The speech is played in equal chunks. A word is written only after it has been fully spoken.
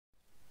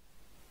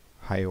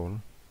Hi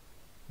all,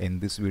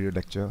 in this video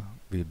lecture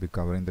we'll be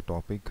covering the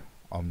topic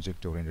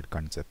object-oriented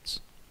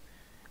concepts.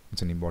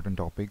 It's an important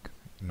topic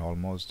in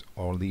almost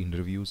all the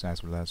interviews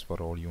as well as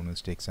for all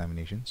university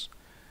examinations.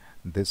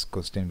 This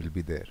question will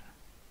be there.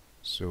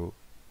 So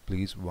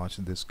please watch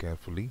this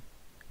carefully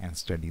and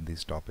study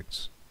these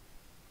topics.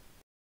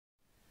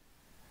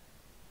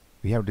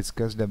 We have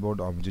discussed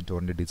about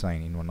object-oriented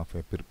design in one of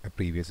a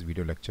previous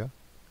video lecture.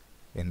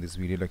 In this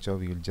video lecture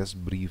we will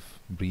just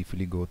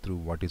briefly go through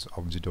what is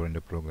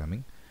object-oriented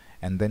programming,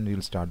 and then we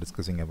will start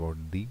discussing about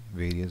the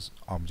various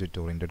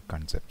object-oriented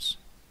concepts.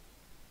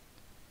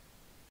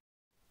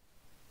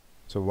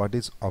 So what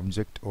is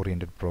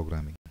object-oriented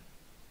programming?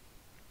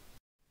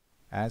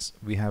 As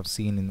we have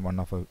seen in one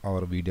of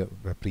our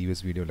previous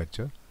video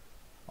lecture,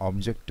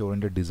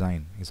 object-oriented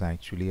design is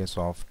actually a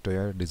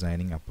software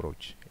designing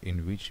approach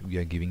in which we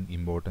are giving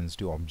importance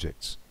to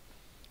objects.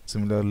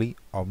 Similarly,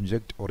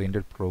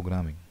 object-oriented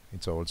programming,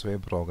 it's also a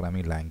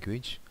programming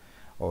language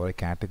or a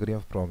category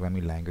of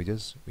programming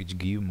languages which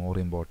give more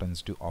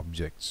importance to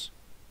objects.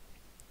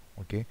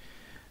 Okay,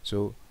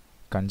 so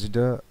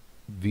consider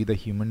we the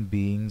human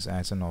beings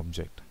as an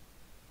object.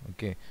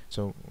 Okay,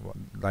 so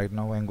right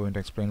now I'm going to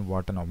explain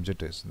what an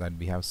object is. That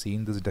we have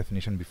seen this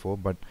definition before,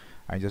 but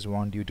I just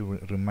want you to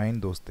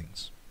remind those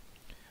things.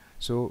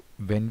 So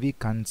when we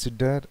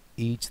consider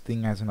each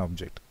thing as an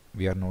object,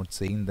 we are not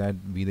saying that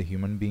we the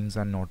human beings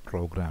are not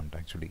programmed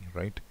actually,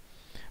 right?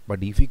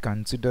 But if we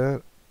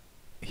consider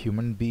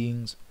human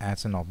beings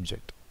as an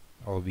object,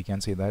 or we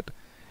can say that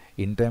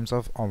in terms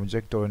of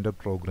object-oriented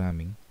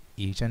programming,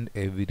 each and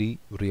every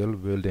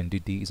real-world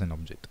entity is an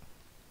object.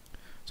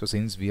 So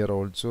since we are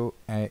also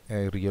a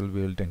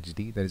real-world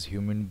entity, that is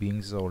human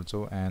beings is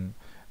also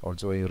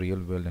a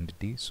real-world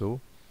entity,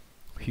 so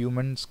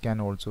humans can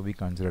also be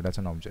considered as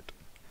an object.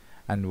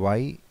 And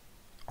why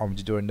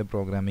object-oriented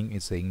programming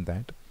is saying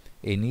that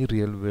any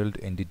real-world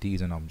entity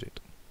is an object?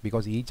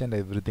 Because each and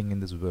everything in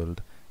this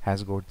world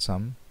has got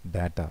some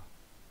data.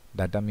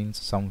 Data means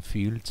some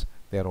fields.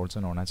 They are also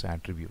known as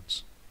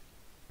attributes.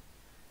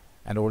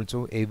 And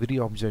also every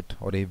object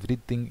or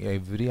everything,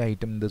 every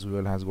item in this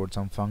world has got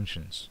some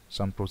functions,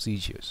 some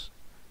procedures.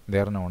 They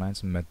are known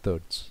as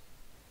methods.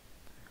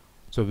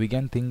 So we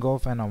can think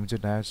of an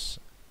object as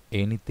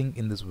anything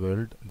in this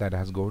world that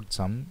has got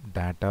some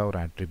data or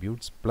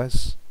attributes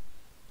plus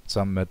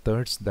some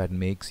methods that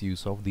makes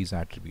use of these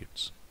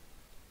attributes.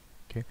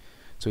 Okay,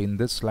 so in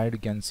this slide you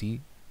can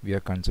see we are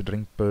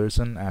considering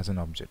person as an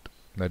object,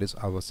 that is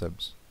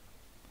ourselves.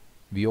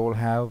 We all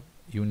have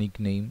unique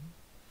name,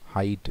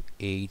 height,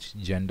 age,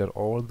 gender,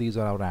 all these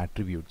are our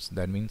attributes.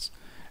 That means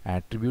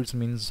attributes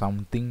means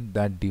something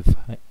that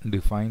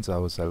defines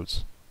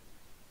ourselves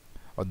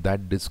or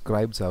that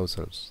describes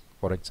ourselves.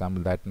 For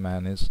example, that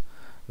man is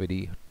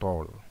very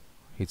tall,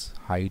 his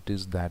height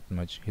is that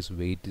much, his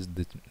weight is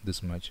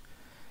this much,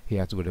 he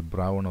has got a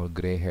brown or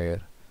gray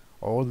hair.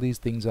 All these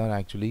things are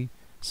actually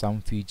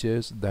some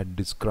features that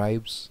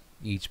describes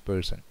each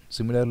person.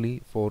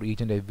 Similarly, for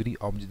each and every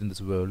object in this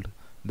world,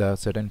 there are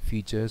certain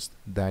features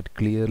that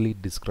clearly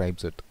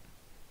describes it.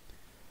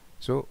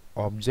 So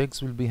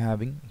objects will be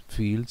having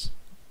fields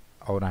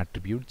or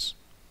attributes.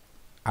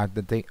 At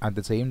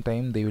the same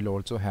time, they will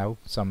also have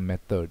some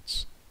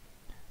methods.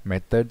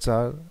 Methods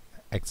are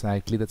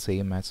exactly the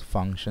same as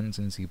functions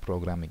in C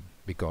programming,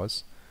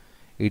 because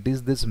it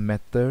is this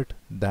method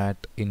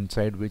that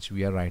inside which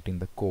we are writing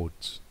the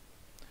codes.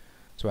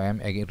 So I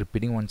am again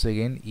repeating once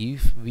again,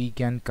 if we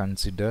can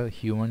consider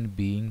human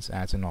beings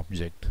as an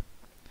object.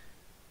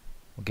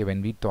 Okay,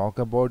 when we talk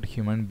about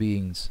human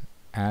beings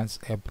as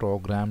a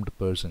programmed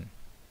person,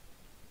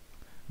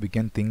 we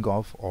can think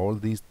of all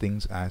these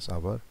things as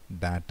our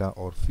data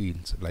or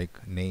fields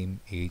like name,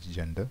 age,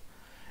 gender,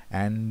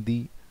 and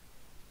the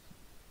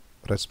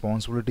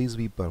responsibilities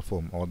we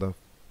perform or the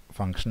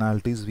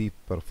functionalities we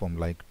perform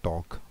like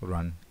talk,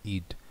 run,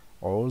 eat,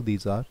 all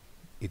these are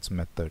its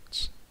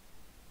methods.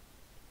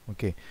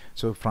 Okay,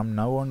 so from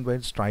now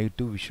onwards try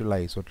to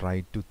visualize or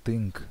try to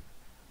think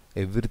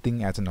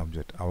everything as an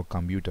object. Our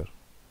computer,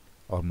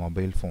 our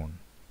mobile phone,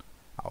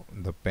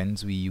 the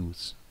pens we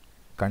use,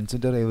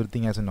 consider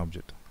everything as an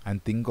object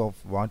and think of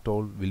what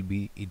all will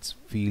be its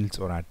fields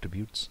or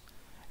attributes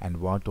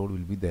and what all will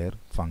be their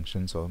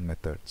functions or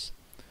methods.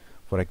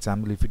 For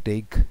example, if we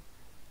take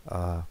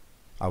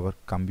our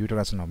computer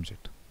as an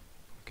object,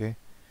 okay,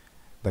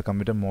 the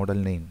computer model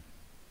name,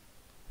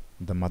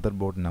 the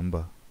motherboard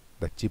number,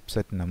 the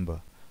chipset number,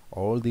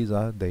 all these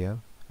are their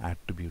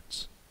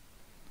attributes,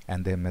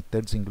 and their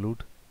methods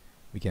include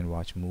we can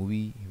watch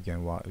movie,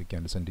 we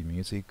can listen to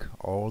music.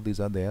 All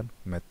these are their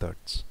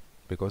methods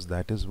because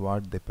that is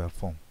what they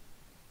perform,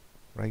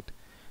 right?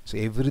 So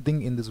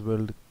everything in this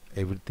world,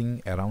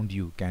 everything around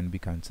you can be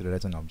considered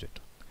as an object.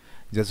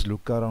 Just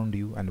look around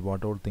you and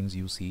what all things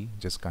you see,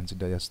 just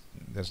consider,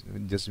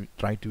 just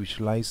try to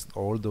visualize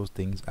all those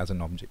things as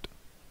an object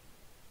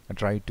and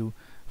try to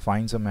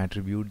find some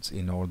attributes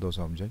in all those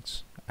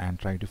objects and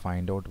try to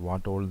find out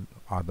what all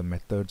are the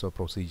methods or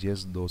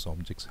procedures those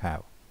objects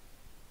have.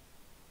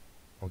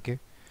 Okay,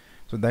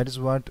 so that is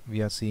what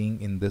we are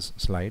seeing in this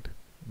slide.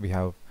 We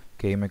have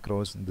came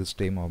across this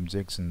term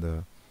objects in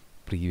the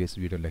previous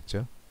video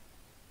lecture.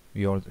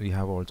 We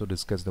have also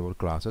discussed about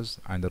classes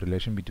and the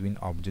relation between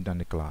object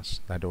and a class.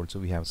 That also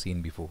we have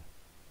seen before.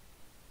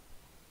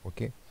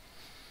 Okay.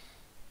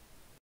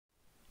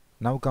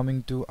 Now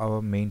coming to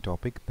our main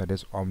topic, that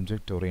is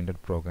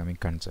object-oriented programming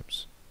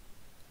concepts.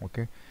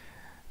 Okay.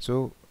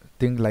 So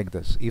think like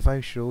this. If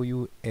I show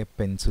you a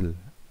pencil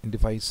and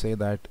if I say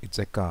that it's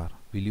a car,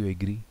 will you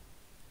agree?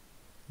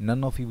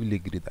 None of you will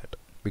agree that,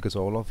 because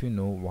all of you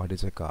know what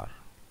is a car,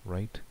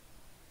 right?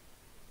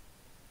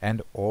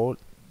 And all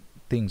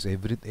things,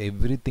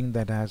 everything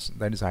that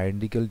is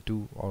identical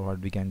to, or what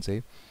we can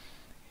say,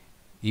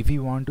 if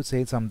you want to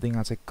say something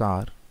as a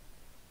car,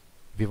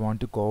 if you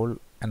want to call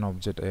an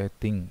object, a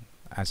thing,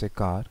 as a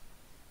car,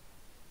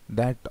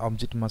 that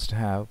object must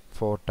have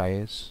 4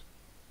 tires,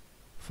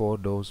 4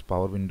 doors,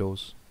 power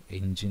windows,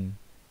 engine,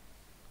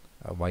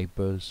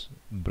 wipers,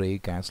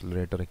 brake,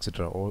 accelerator,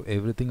 etc. All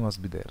everything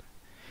must be there.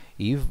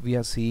 If we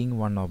are seeing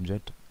one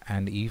object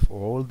and if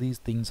all these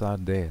things are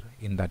there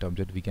in that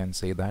object, we can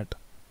say that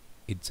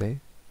it's a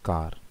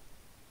car.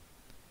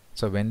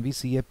 So when we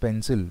see a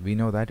pencil, we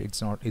know that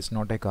it's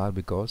not a car,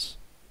 because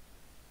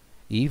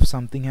if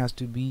something has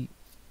to be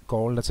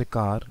called as a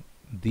car,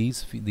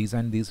 these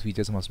and these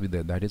features must be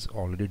there. That is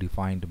already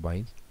defined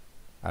by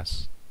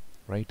us,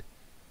 right?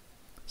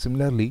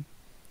 Similarly,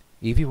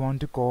 if you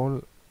want to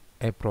call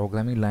a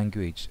programming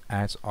language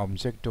as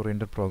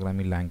object-oriented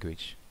programming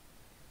language,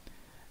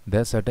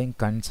 there are certain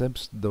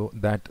concepts though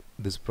that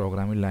this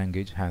programming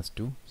language has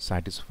to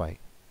satisfy.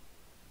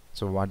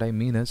 So what I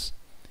mean is,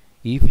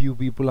 if you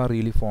people are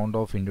really fond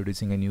of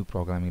introducing a new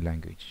programming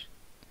language,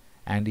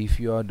 and if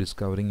you are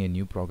discovering a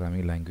new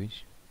programming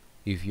language,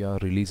 if you are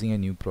releasing a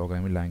new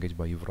programming language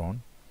by your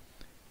own,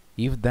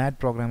 if that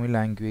programming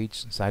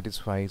language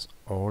satisfies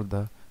all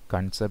the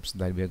concepts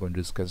that we are going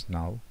to discuss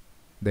now,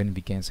 then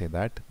we can say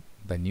that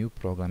the new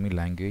programming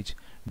language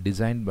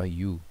designed by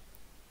you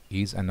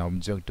is an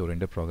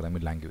object-oriented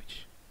programming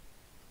language.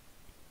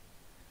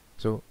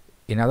 So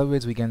in other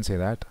words, we can say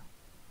that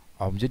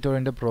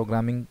object-oriented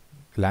programming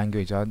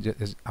language are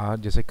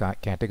just a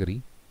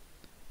category.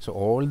 So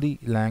all the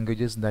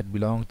languages that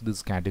belong to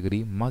this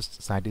category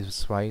must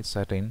satisfy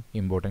certain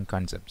important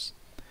concepts.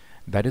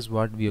 That is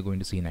what we are going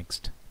to see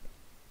next.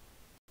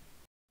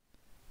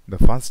 The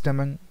first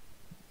among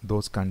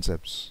those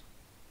concepts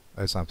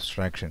is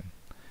abstraction.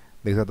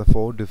 These are the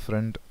 4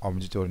 different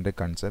object-oriented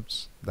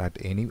concepts that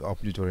any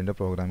object-oriented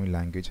programming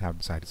language have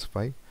to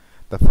satisfy.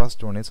 The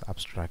first one is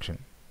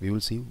abstraction. We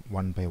will see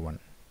one by one.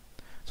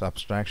 So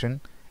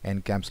abstraction,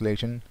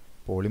 encapsulation,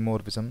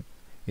 polymorphism,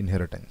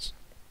 inheritance.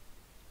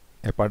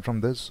 Apart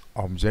from this,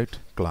 object,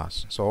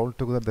 class. So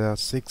altogether there are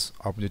 6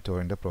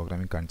 object-oriented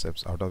programming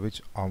concepts, out of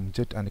which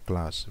object and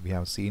class we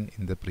have seen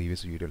in the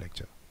previous video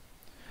lecture.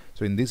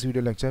 So in this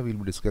video lecture we will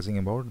be discussing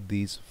about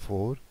these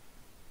 4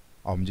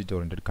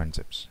 object-oriented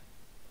concepts.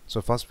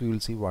 So first we will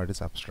see what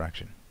is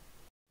abstraction.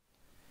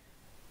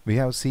 We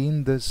have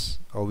seen this,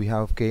 or we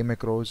have came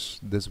across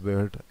this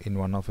word in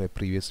one of a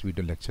previous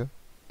video lecture.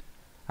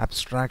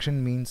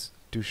 Abstraction means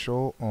to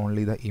show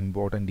only the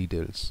important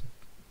details,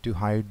 to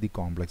hide the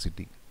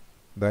complexity.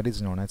 That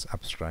is known as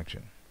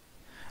abstraction.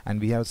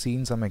 And we have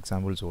seen some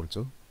examples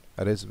also.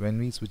 That is, when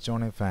we switch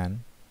on a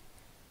fan,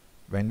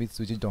 when we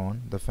switch it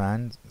on, the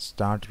fan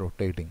starts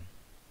rotating,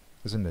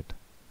 isn't it?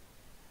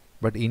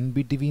 But in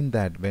between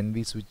that, when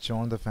we switch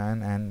on the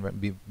fan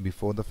and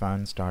before the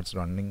fan starts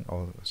running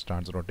or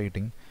starts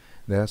rotating,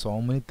 there are so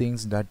many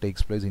things that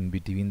takes place in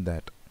between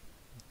that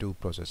 2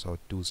 process or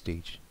 2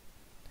 stage.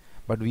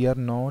 But we are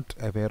not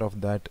aware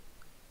of that,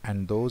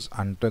 and those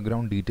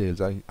underground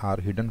details are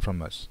hidden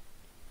from us.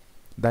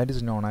 That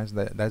is known as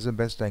that's the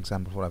best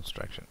example for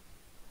abstraction.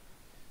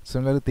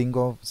 Similarly, think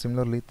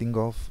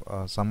of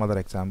some other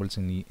examples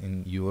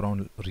in your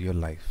own real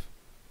life,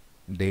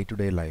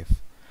 day-to-day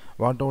life.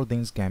 What all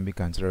things can be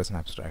considered as an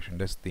abstraction?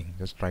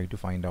 Just try to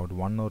find out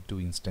 1 or 2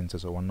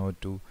 instances or 1 or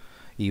 2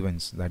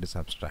 events that is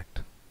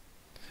abstract.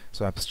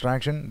 So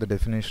abstraction, the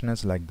definition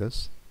is like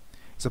this.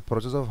 It's a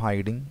process of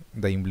hiding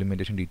the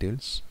implementation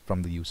details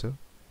from the user.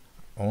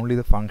 Only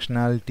the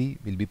functionality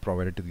will be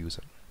provided to the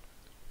user.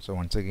 So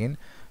once again,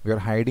 we are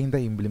hiding the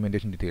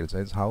implementation details.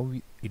 That's how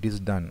it is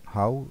done.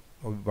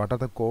 What are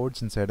the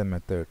codes inside a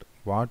method?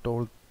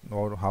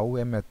 How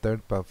a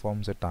method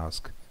performs a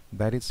task.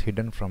 That is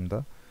hidden from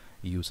the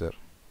user.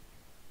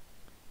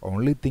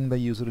 Only thing the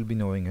user will be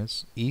knowing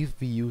is, if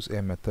we use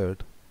a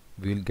method,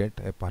 we will get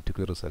a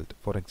particular result.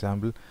 For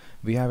example,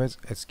 we have a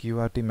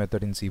sqrt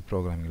method in C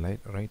programming,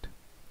 right?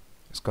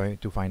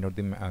 To find out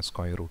the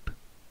square root.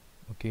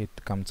 Okay,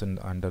 it comes in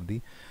under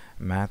the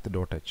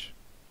math.h.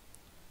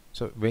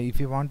 So if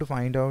you want to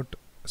find out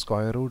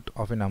square root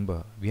of a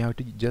number, we have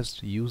to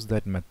just use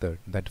that method,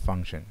 that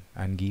function,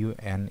 and give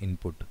an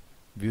input.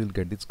 We will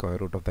get the square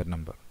root of that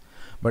number.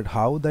 But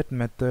how that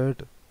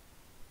method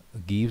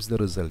gives the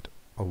result,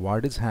 or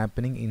what is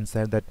happening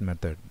inside that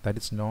method, that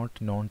is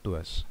not known to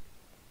us.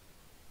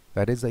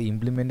 That is, the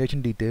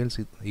implementation details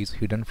is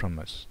hidden from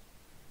us.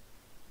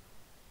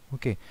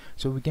 Okay,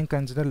 so we can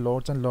consider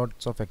lots and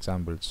lots of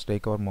examples.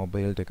 Take our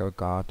mobile, take our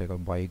car, take our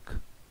bike.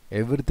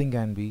 Everything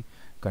can be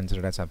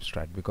considered as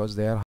abstract because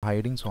they are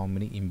hiding so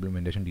many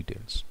implementation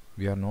details.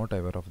 We are not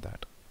aware of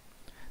that.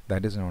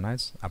 That is known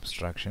as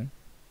abstraction.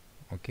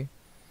 Okay.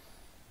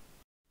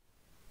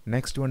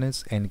 Next one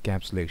is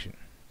encapsulation.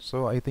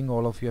 So I think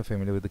all of you are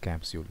familiar with the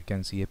capsule. You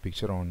can see a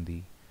picture on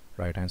the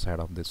right hand side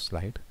of this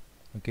slide.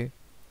 Okay.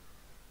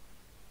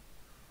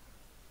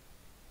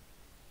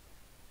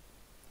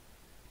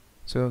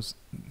 So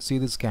see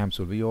this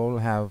capsule. We all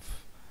have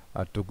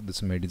took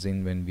this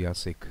medicine when we are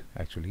sick.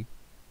 Actually,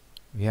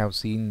 we have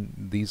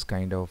seen these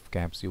kind of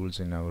capsules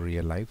in our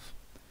real life.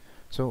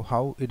 So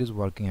how it is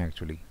working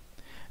actually?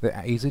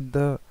 Is it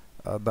the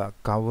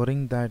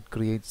covering that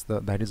creates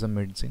that is a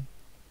medicine?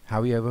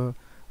 Have you ever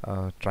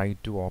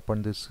tried to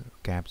open this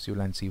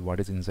capsule and see what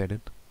is inside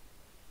it?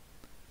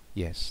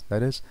 Yes,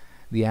 that is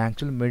the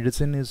actual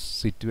medicine is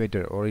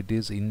situated, or it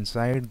is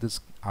inside this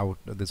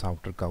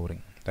outer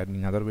covering. That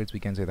in other words, we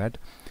can say that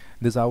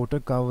this outer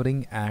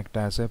covering act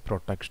as a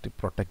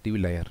protective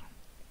layer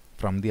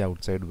from the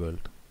outside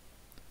world,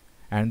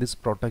 and this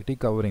protective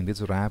covering,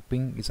 this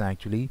wrapping, is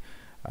actually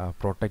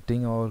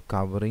protecting or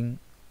covering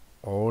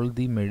all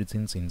the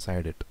medicines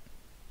inside it.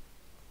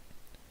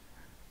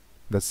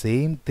 The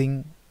same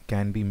thing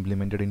can be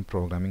implemented in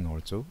programming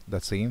also.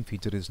 The same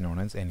feature is known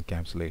as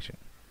encapsulation.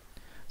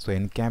 So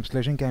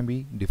encapsulation can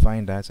be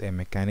defined as a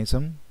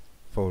mechanism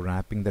for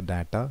wrapping the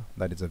data,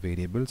 that is the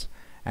variables,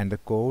 and the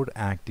code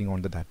acting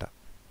on the data.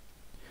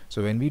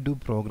 So when we do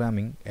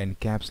programming,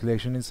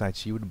 encapsulation is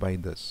achieved by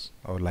this,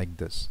 or like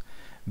this.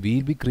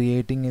 We'll be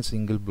creating a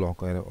single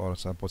block, or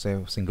suppose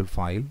a single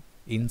file.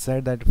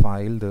 Inside that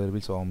file there will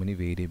be so many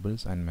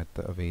variables and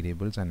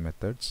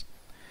methods.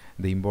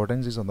 The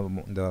importance is on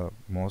the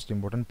most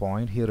important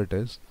point here. It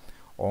is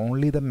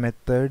only the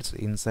methods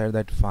inside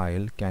that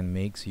file can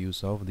make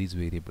use of these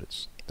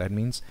variables. That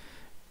means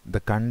the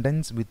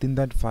contents within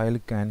that file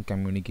can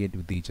communicate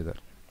with each other.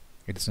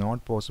 It is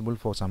not possible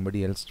for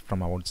somebody else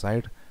from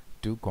outside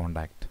to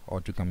contact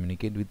or to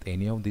communicate with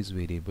any of these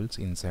variables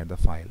inside the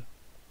file.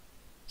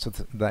 So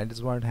that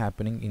is what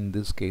happening in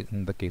this case,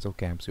 in the case of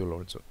capsule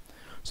also.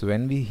 So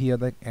when we hear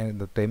the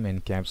term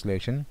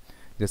encapsulation,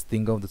 just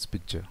think of this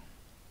picture.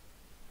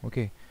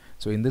 Okay,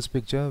 so in this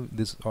picture,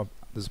 this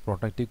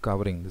protective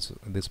covering,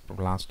 this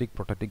plastic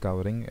protective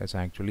covering is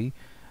actually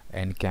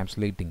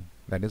encapsulating,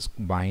 that is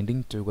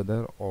binding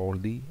together all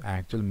the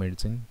actual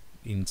medicine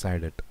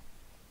inside it.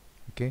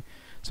 Okay,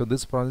 so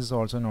this process is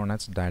also known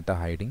as data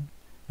hiding,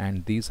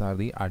 and these are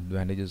the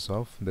advantages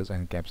of this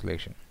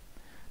encapsulation.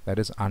 That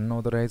is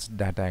unauthorized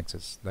data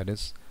access. That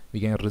is,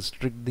 we can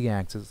restrict the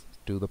access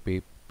to the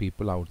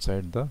people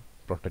outside the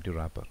protective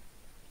wrapper.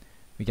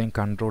 We can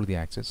control the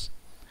access.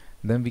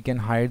 Then we can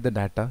hide the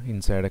data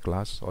inside a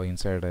class or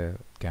inside a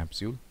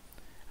capsule.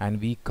 And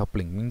weak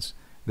coupling means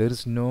there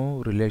is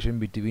no relation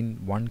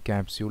between one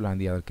capsule and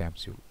the other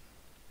capsule.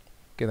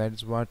 Okay, that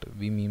is what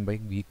we mean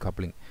by weak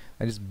coupling.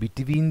 That is,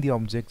 between the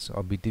objects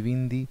or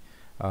between the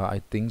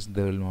things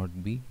there will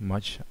not be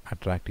much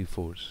attractive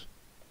force.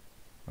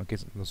 Okay,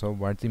 so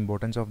what's the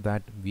importance of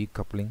that weak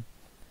coupling?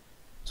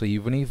 So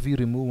even if we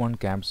remove one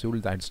capsule,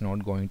 that's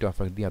not going to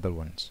affect the other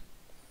ones.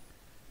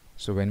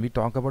 So when we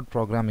talk about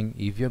programming,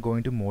 if you're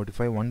going to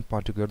modify one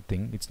particular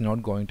thing, it's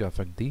not going to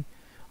affect the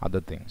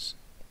other things.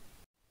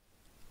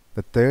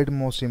 The third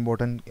most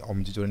important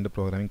object-oriented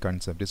programming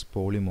concept is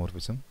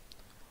polymorphism.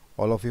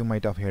 All of you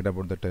might have heard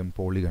about the term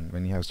polygon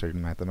when you have studied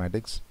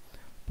mathematics.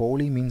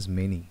 Poly means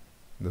many.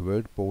 The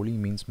word poly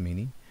means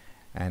many,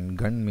 and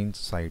gon means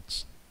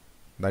sides.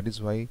 That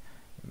is why,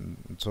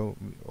 so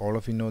all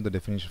of you know the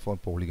definition for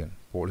polygon.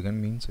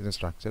 Polygon means it's a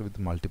structure with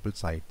multiple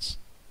sides.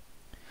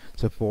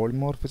 So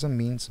polymorphism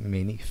means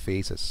many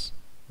faces.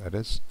 That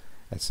is,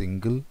 a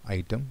single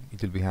item,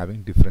 it will be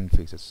having different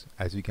faces.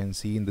 As you can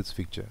see in this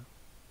picture,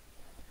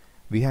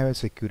 we have a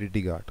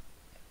security guard.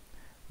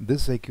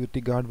 This security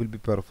guard will be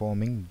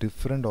performing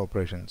different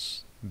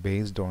operations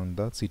based on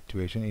the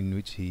situation in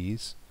which he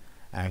is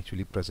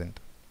actually present.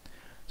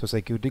 So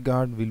security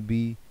guard will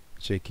be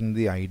checking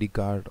the ID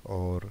card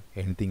or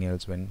anything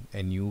else when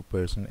a new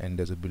person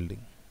enters a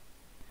building.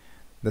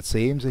 The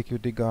same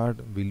security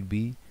guard will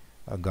be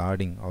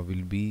guarding, or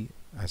will be,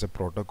 as a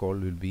protocol,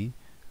 will be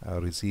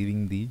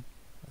receiving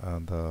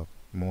the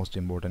most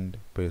important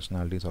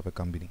personalities of a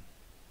company.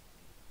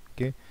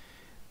 Okay,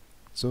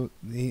 so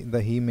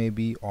he may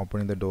be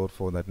opening the door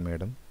for that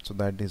madam, so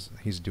that is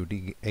his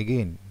duty.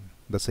 Again,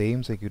 the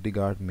same security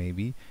guard may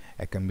be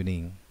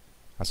accompanying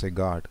as a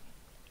guard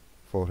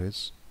for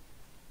his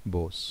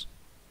boss.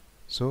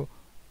 So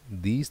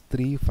these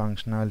three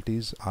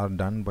functionalities are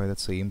done by the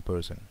same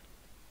person.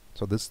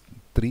 So this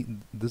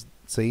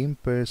same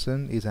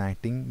person is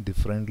acting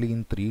differently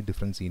in three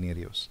different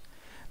scenarios.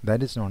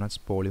 That is known as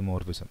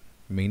polymorphism,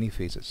 many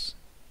faces.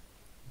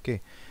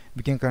 Okay,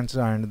 we can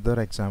consider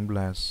another example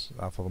as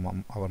for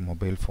our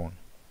mobile phone.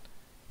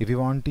 If you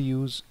want to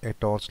use a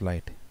torch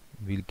light,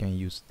 we can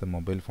use the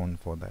mobile phone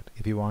for that.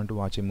 If you want to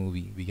watch a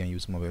movie, we can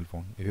use mobile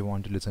phone. If you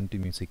want to listen to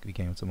music, we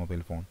can use a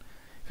mobile phone.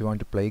 If you want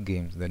to play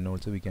games, then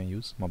also we can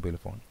use mobile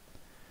phone.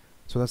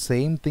 So the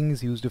same thing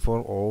is used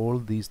for all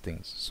these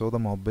things. So the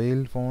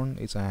mobile phone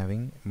is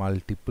having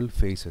multiple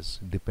faces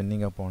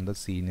depending upon the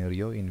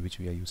scenario in which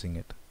we are using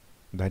it.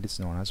 That is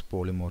known as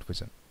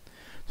polymorphism.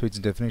 So its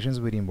definition is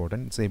very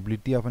important. It's the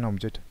ability of an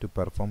object to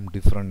perform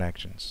different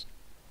actions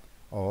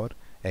or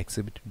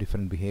exhibit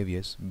different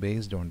behaviors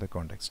based on the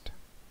context.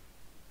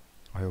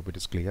 I hope it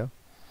is clear.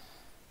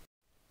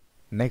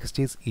 Next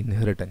is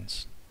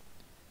inheritance.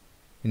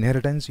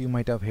 Inheritance, you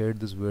might have heard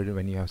this word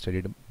when you have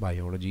studied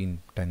biology in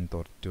 10th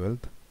or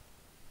 12th.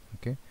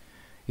 Okay,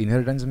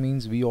 inheritance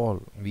means we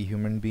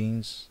human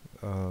beings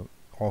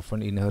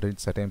often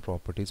inherit certain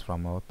properties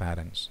from our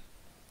parents.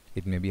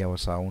 It may be our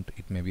sound,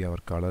 it may be our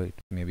color, it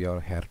may be our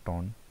hair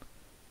tone.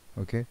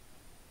 Okay,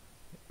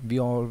 we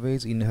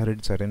always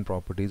inherit certain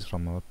properties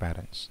from our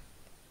parents.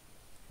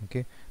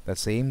 Okay, the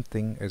same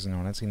thing is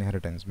known as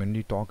inheritance. When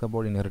we talk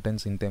about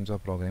inheritance in terms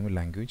of programming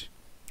language,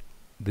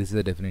 this is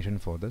the definition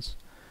for this: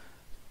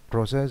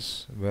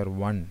 process where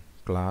one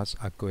class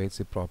acquires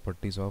the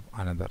properties of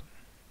another.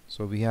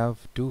 So we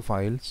have two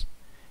files.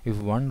 If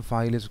one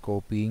file is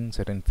copying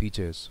certain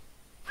features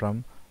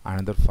from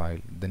another file,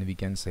 then we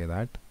can say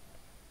that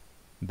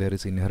there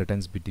is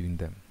inheritance between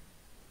them.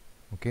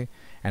 Okay,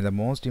 and the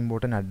most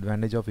important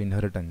advantage of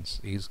inheritance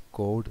is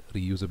code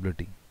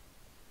reusability.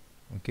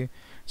 Okay,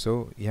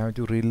 so you have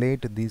to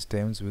relate these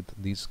terms with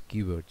these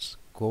keywords.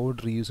 Code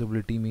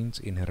reusability means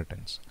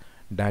inheritance,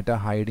 data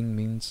hiding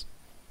means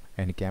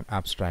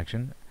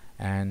abstraction,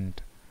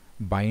 and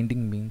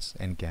binding means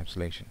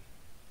encapsulation.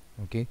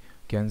 Okay,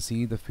 you can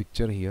see the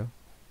picture here.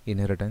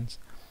 Inheritance,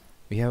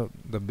 we have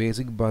the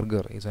basic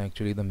burger is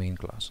actually the main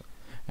class,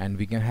 and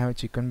we can have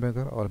chicken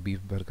burger or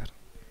beef burger,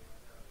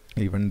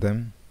 even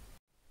them.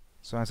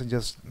 So as I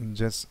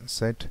just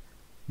said,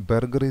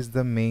 burger is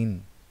the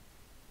main,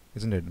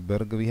 isn't it?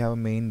 Burger, we have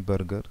a main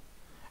burger,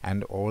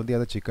 and all the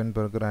other chicken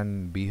burger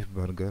and beef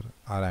burger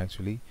are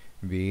actually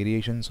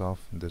variations of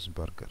this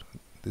burger,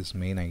 this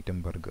main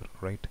item burger,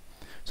 right?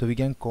 So we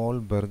can call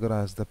burger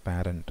as the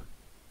parent.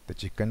 The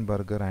chicken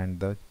burger and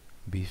the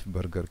beef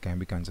burger can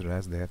be considered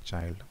as their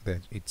child,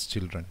 its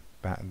children,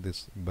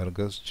 this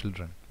burger's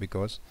children,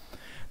 because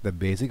the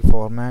basic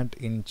format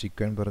in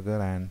chicken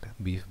burger and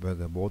beef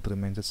burger both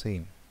remains the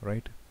same,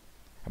 right?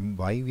 And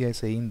why we are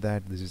saying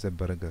that this is a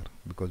burger?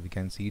 Because we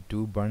can see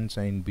two buns,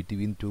 and in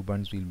between two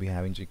buns we'll be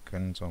having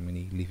chicken, so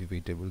many leafy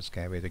vegetables,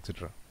 cabbage,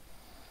 etc.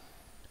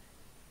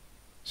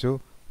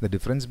 So the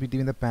difference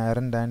between the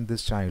parent and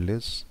this child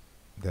is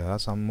there are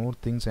some more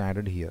things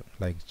added here,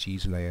 like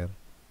cheese layer,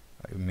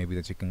 maybe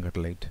the chicken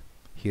cutlet,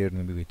 here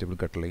maybe vegetable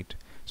cutlet.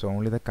 So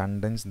only the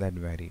contents that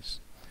varies.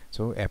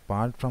 So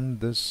apart from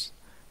this,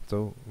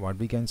 so what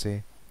we can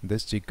say,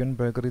 this chicken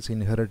burger is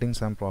inheriting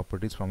some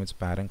properties from its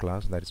parent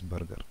class, that is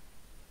burger.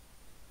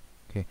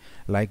 Okay,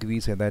 like we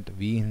say that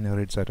we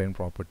inherit certain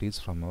properties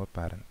from our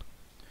parent.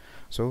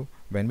 So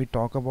when we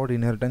talk about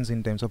inheritance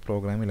in terms of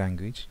programming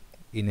language,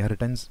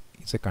 inheritance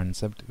is a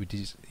concept which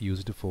is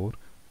used for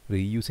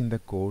reusing the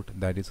code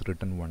that is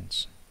written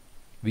once.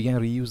 We can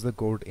reuse the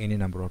code any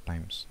number of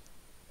times.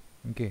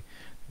 Okay,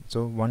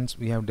 so once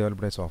we have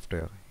developed a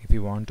software, if we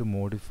want to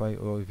modify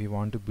or if we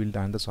want to build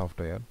another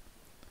software,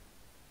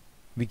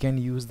 we can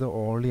use the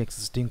already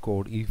existing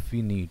code if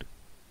we need.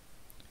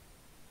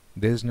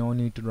 There is no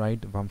need to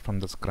write from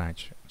the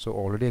scratch. So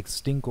already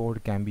existing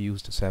code can be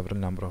used several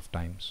number of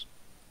times.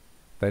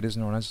 That is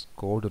known as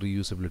code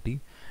reusability,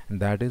 and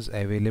that is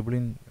available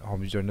in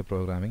object-oriented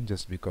programming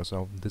just because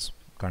of this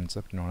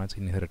concept known as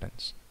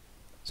inheritance.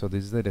 So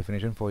this is the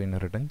definition for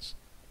inheritance.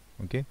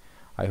 Okay,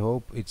 I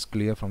hope it's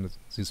clear from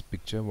this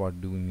picture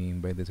what do we mean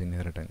by this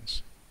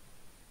inheritance.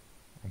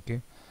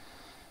 Okay,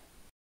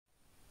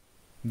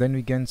 then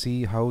we can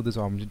see how this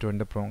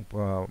object-oriented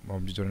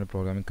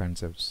programming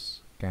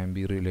concepts can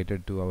be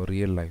related to our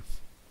real life.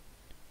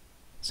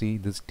 See,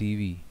 this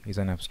TV is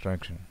an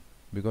abstraction,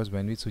 because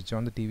when we switch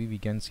on the TV we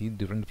can see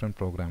different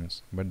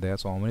programs, but there are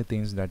so many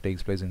things that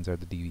takes place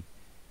inside the TV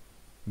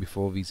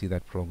before we see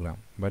that program,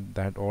 but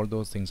that all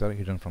those things are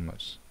hidden from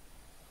us.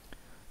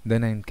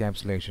 Then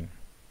encapsulation,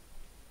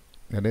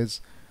 that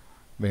is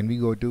when we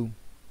go to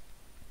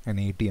an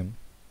ATM,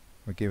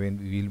 okay, when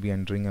we will be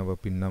entering our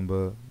PIN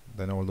number,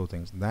 then all those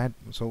things, that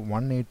so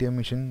one ATM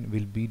machine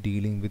will be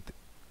dealing with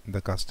the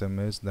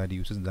customers that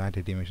uses that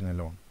ATM machine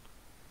alone.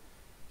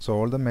 So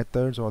all the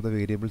methods or the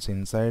variables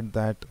inside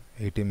that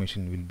ATM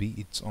machine will be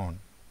its own.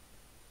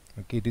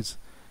 Okay,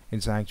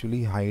 it's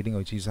actually hiding,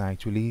 which is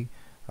actually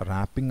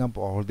wrapping up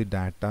all the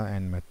data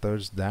and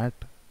methods that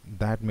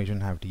machine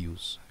have to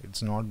use.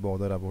 It's not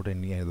bothered about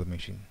any other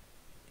machine.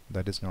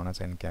 That is known as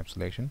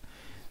encapsulation.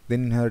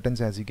 Then inheritance,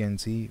 as you can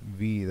see,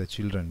 the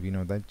children, we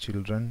know that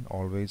children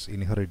always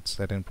inherit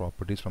certain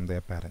properties from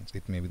their parents.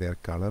 It may be their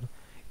color,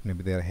 it may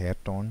be their hair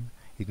tone,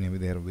 it may be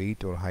their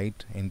weight or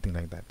height, anything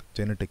like that.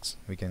 Genetics,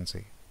 we can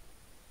say.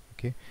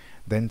 Okay,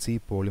 then see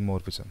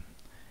polymorphism.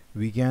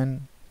 We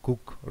can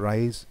cook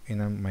rice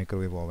in a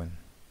microwave oven.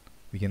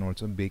 We can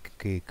also bake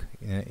cake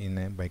in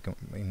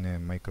a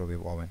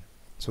microwave oven.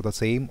 So the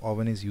same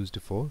oven is used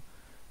for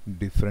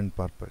different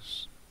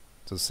purpose.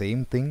 So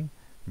same thing,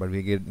 but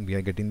we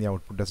are getting the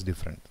output that's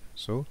different.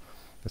 So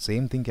the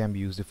same thing can be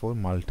used for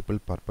multiple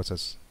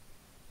purposes.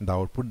 The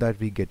output that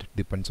we get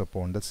depends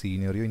upon the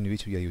scenario in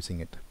which we are using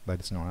it. That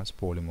is known as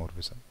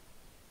polymorphism.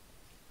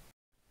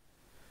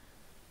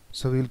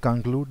 So we will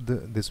conclude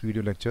this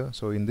video lecture.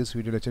 So in this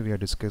video lecture we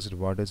have discussed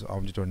what is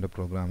object-oriented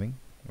programming,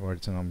 what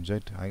is an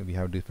object. We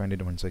have defined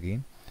it once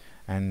again,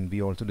 and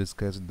we also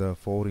discussed the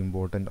 4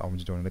 important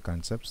object-oriented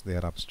concepts. They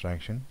are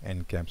abstraction,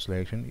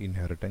 encapsulation,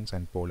 inheritance,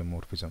 and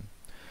polymorphism.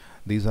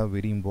 These are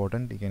very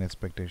important. You can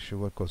expect a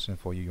sure question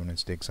for your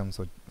units to exam,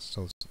 so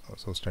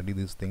study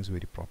these things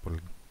very properly.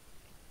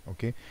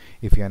 Okay,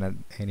 if you have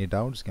any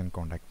doubts, you can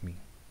contact me.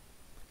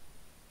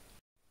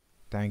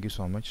 Thank you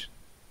so much.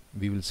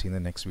 We will see in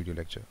the next video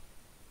lecture.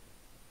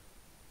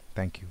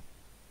 Thank you.